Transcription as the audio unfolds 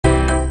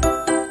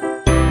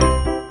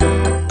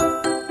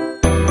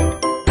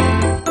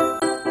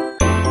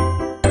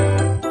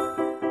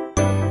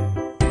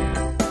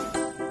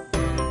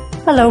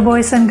Hello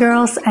boys and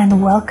girls,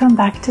 and welcome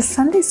back to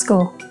Sunday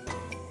School.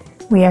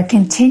 We are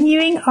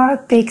continuing our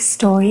big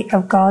story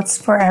of God's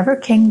forever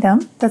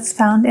kingdom that's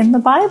found in the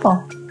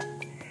Bible.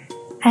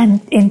 And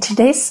in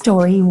today's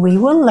story, we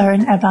will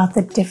learn about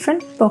the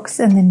different books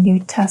in the New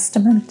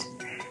Testament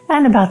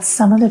and about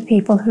some of the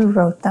people who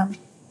wrote them.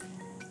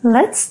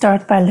 Let's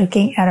start by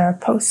looking at our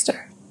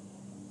poster.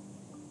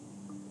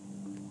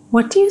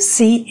 What do you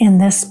see in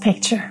this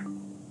picture?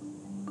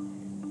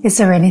 Is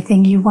there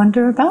anything you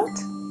wonder about?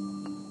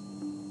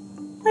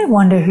 I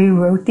wonder who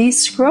wrote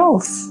these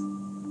scrolls.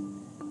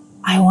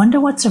 I wonder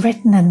what's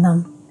written in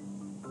them.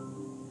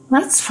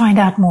 Let's find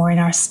out more in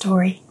our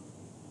story.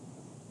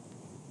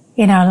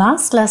 In our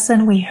last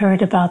lesson, we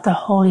heard about the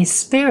Holy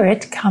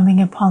Spirit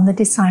coming upon the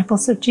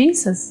disciples of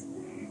Jesus,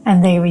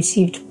 and they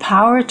received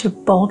power to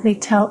boldly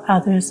tell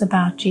others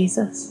about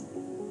Jesus.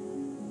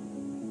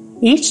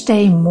 Each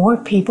day, more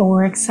people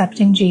were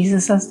accepting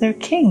Jesus as their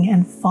king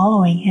and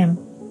following him.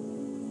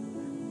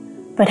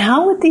 But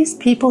how would these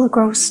people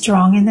grow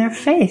strong in their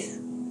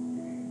faith?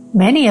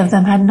 Many of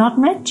them had not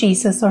met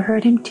Jesus or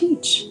heard him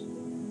teach.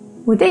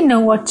 Would they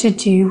know what to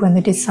do when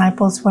the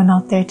disciples were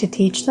not there to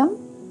teach them?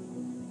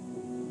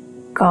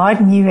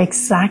 God knew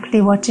exactly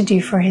what to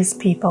do for his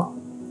people.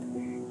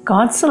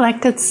 God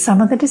selected some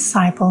of the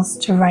disciples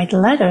to write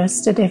letters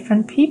to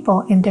different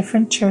people in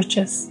different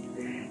churches,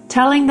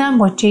 telling them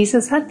what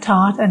Jesus had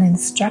taught and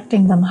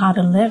instructing them how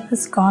to live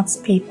as God's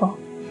people.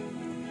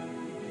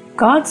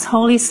 God's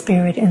Holy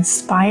Spirit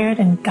inspired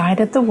and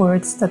guided the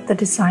words that the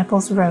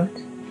disciples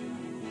wrote.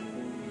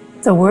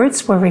 The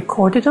words were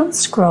recorded on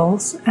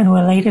scrolls and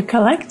were later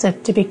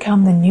collected to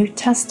become the New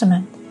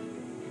Testament.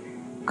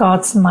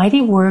 God's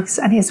mighty works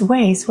and his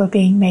ways were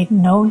being made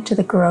known to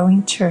the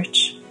growing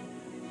church.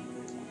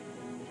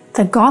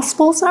 The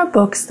Gospels are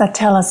books that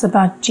tell us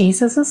about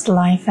Jesus'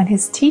 life and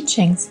his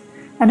teachings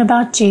and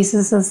about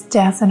Jesus'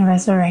 death and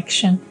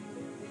resurrection.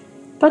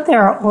 But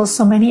there are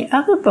also many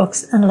other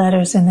books and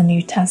letters in the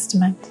New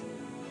Testament.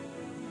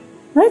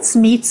 Let's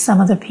meet some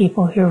of the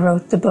people who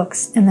wrote the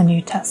books in the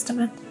New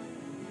Testament.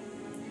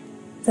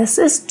 This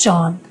is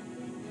John.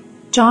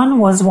 John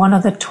was one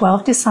of the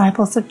 12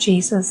 disciples of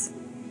Jesus,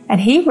 and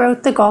he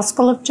wrote the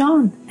Gospel of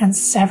John and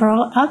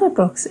several other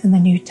books in the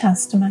New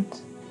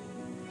Testament.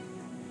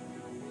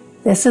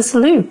 This is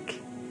Luke.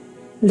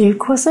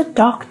 Luke was a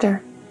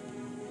doctor.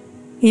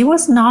 He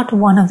was not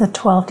one of the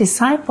 12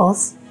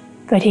 disciples,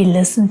 but he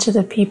listened to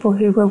the people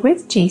who were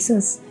with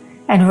Jesus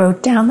and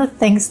wrote down the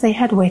things they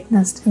had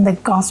witnessed in the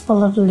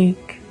Gospel of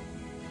Luke.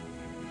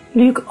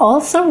 Luke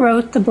also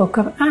wrote the book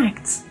of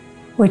Acts,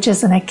 which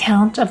is an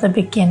account of the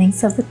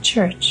beginnings of the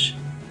church,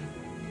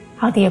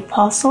 how the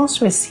apostles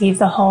received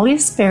the Holy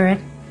Spirit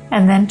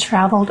and then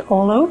traveled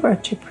all over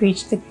to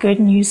preach the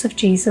good news of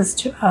Jesus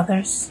to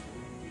others.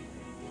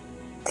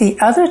 The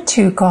other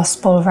two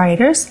Gospel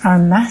writers are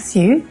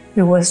Matthew,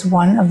 who was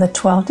one of the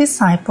 12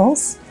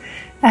 disciples,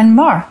 and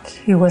Mark,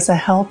 who was a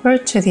helper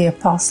to the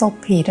Apostle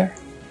Peter.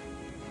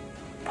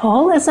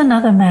 Paul is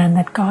another man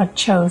that God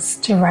chose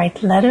to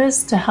write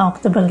letters to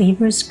help the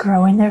believers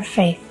grow in their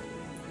faith.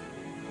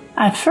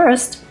 At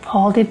first,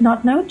 Paul did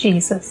not know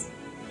Jesus.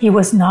 He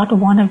was not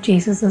one of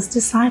Jesus'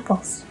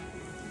 disciples.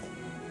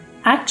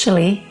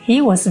 Actually,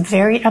 he was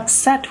very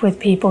upset with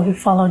people who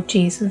followed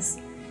Jesus,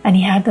 and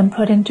he had them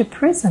put into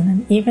prison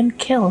and even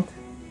killed.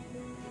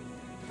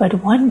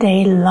 But one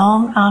day,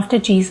 long after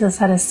Jesus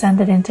had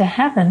ascended into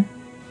heaven,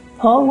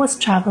 Paul was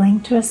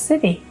traveling to a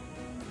city.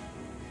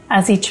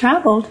 As he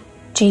traveled,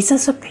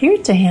 Jesus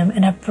appeared to him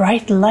in a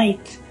bright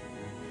light.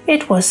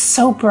 It was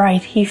so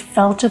bright he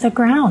fell to the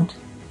ground.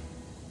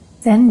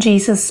 Then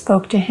Jesus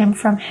spoke to him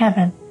from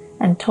heaven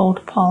and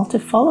told Paul to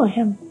follow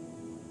him.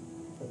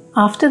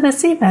 After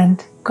this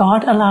event,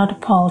 God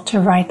allowed Paul to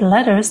write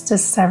letters to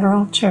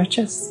several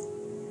churches.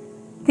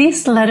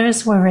 These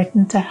letters were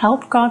written to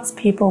help God's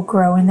people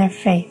grow in their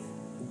faith.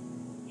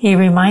 He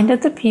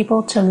reminded the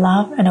people to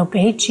love and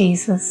obey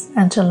Jesus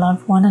and to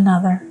love one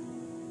another.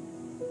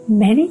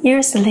 Many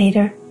years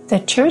later, the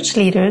church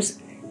leaders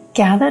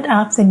gathered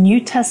up the New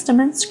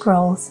Testament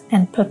scrolls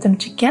and put them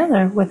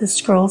together with the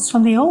scrolls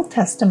from the Old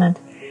Testament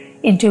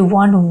into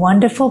one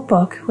wonderful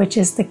book, which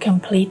is the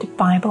complete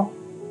Bible.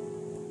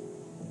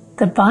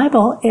 The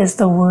Bible is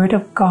the Word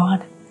of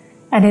God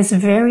and is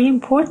very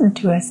important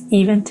to us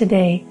even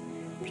today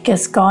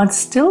because God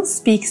still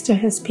speaks to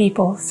his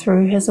people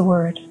through his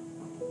Word.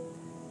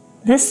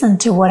 Listen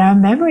to what our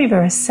memory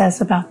verse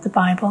says about the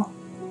Bible.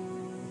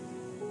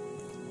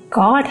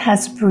 God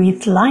has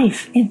breathed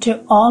life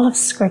into all of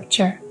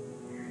Scripture.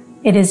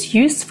 It is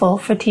useful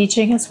for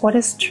teaching us what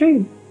is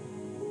true.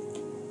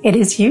 It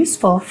is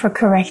useful for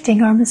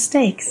correcting our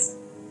mistakes.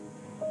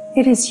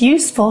 It is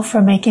useful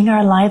for making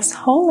our lives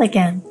whole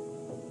again.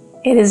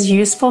 It is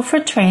useful for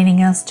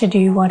training us to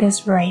do what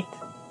is right.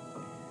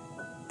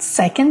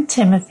 2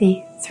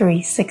 Timothy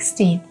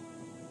 3:16.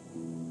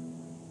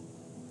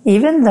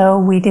 Even though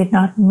we did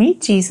not meet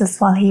Jesus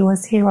while he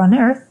was here on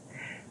earth,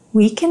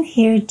 we can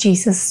hear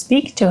Jesus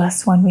speak to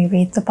us when we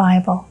read the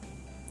Bible.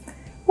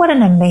 What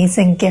an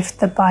amazing gift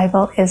the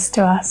Bible is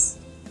to us.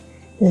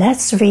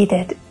 Let's read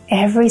it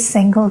every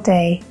single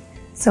day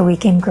so we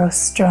can grow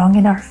strong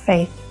in our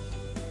faith.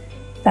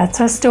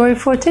 That's our story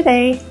for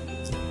today.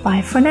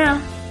 Bye for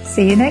now.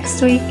 See you next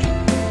week.